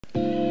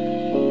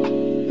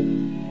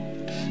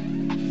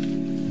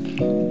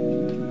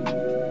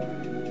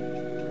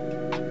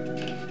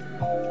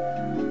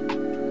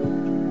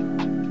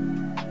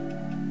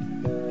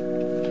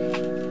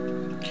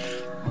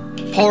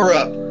pour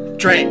up,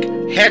 drink,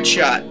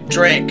 headshot,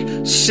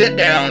 drink, sit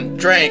down,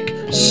 drink,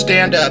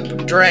 stand up,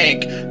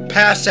 drink,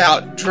 pass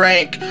out,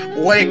 drink,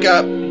 wake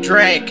up,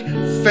 drink,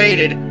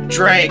 faded,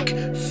 drink,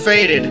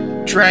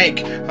 faded,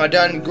 drink. I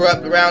done grew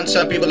up around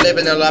some people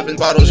living their life in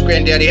bottles.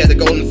 Granddaddy had the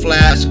golden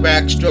flask,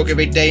 backstroke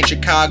every day in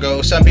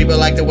Chicago. Some people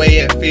like the way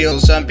it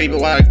feels, some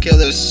people want to kill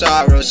their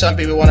sorrow, some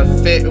people want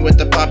to fit with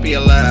the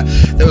popular.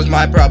 That was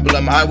my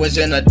problem. I was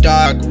in a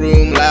dark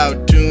room,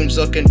 loud tunes,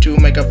 looking to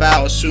make a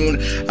vow soon.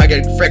 I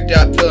get fricked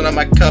up, filling up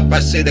my cup.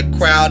 I see the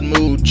crowd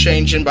mood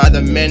changing by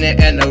the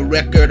minute, and the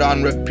record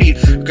on repeat.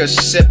 Cause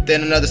sip,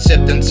 then another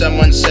sip, then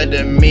someone said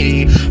to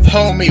me,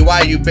 homie,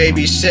 why you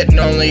babysitting?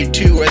 Only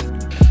 2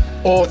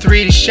 or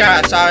 3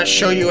 shots, I'll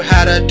show you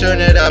how to turn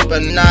it up a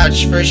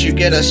notch. First you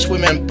get a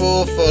swimming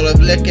pool full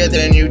of liquor,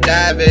 then you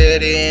dive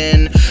it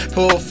in.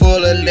 Pool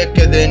full of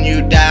liquor, then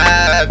you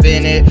dive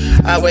in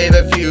it. I wave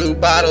a few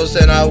bottles,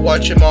 then I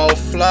watch them all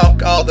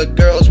flock. All the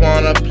girls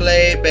wanna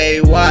play,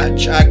 babe,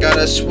 watch. I got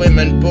a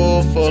swimming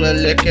pool full of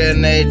liquor,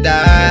 and they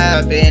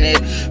dive in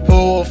it.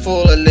 Pool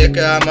full of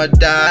liquor, I'ma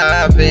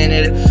dive in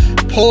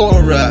it.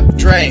 Pour up,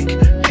 drink,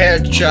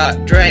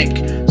 headshot,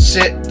 drink,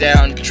 sit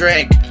down,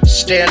 drink,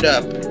 stand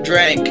up,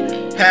 drink,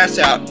 pass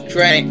out,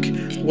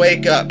 drink,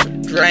 wake up,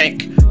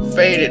 drink,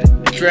 faded,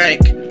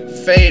 drink,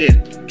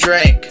 faded,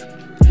 drink.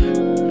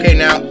 Okay,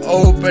 now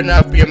open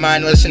up your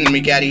mind, listen to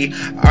me, Gaddy.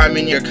 I'm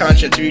in your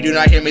conscience. If you do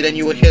not hear me, then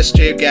you will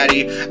history,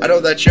 Gaddy. I know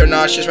that you're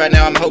nauseous right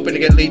now. I'm hoping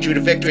to lead you to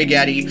victory,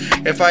 Gaddy.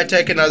 If I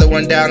take another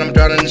one down, I'm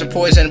drowning in some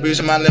poison,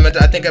 bruising my limit.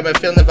 I think I've been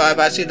feeling the vibe.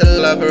 I see the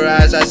love in her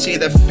eyes. I see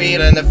the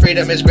feeling. The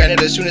freedom is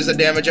granted as soon as the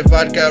damage of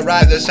vodka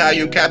arrives. That's how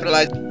you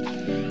capitalize.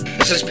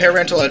 This is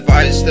parental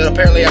advice that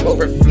apparently I'm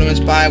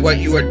over-influenced by what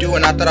you are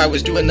doing. I thought I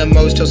was doing the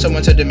most till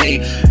someone said to me,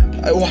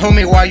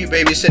 homie, why you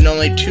babysitting?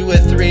 Only 2 or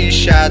 3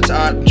 shots.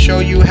 I'll show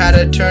you how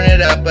to turn it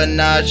up a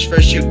notch.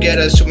 First you get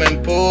a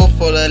swimming pool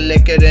full of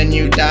liquor, then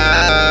you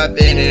dive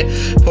in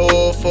it.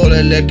 Pool full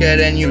of liquor,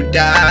 then you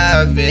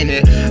dive in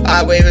it.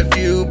 I wave a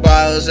few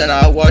bottles and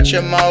I watch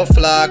them all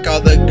flock.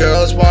 All the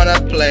girls wanna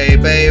play,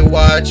 babe,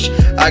 watch.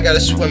 I got a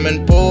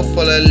swimming pool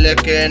full of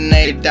liquor and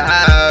they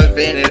dive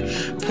in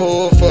it.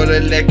 Pool full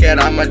of liquor,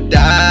 I'ma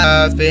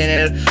dive in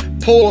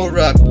it. Pour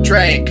up,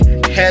 drink,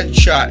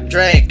 headshot,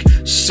 drink,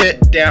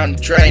 sit down,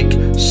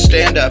 drink,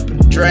 stand up,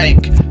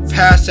 drink,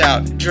 pass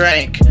out,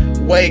 drink,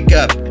 wake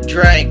up,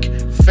 drink,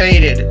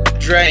 faded,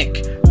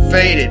 drink,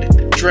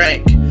 faded,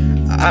 drink.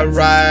 I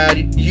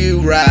ride, you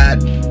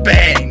ride,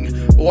 bang.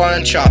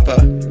 1 chopper,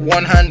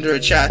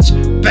 100 shots,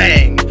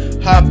 bang.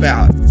 Hop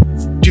out,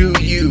 do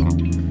you,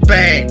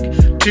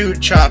 bang. 2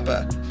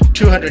 chopper,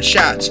 200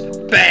 shots,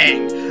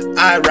 bang.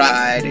 I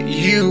ride,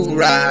 you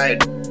ride,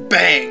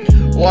 bang.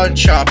 1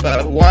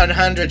 chopper,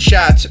 100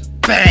 shots,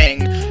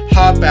 bang.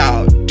 Hop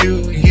out,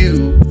 do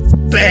you,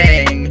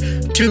 bang.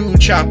 2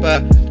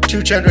 chopper,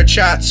 200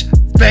 shots,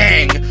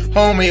 bang.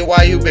 Homie,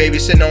 why you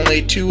babysitting?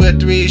 Only 2 or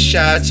 3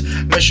 shots.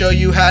 I'ma show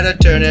you how to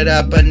turn it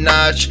up a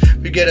notch.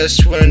 You get a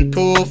swimming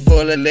pool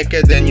full of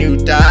liquor, then you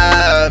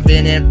dive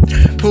in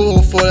it.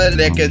 Pool full of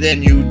liquor,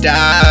 then you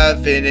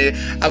dive in it.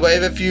 I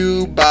wave a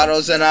few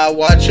bottles and I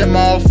watch them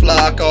all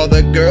flock. All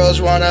the girls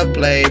wanna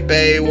play,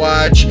 babe,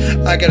 watch.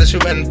 I got a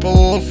swimming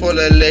pool full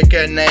of liquor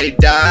and they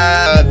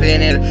dive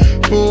in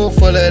it. Pool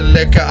full of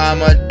liquor,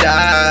 I'ma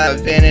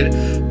dive in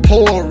it.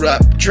 Pour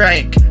up,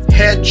 drink,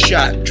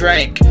 headshot,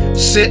 drink,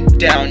 sit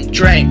down,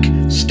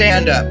 drink,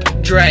 stand up,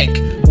 drink,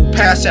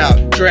 pass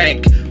out,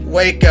 drink,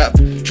 wake up,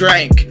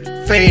 drink,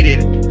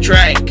 faded,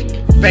 drink,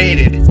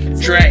 faded,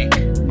 drink.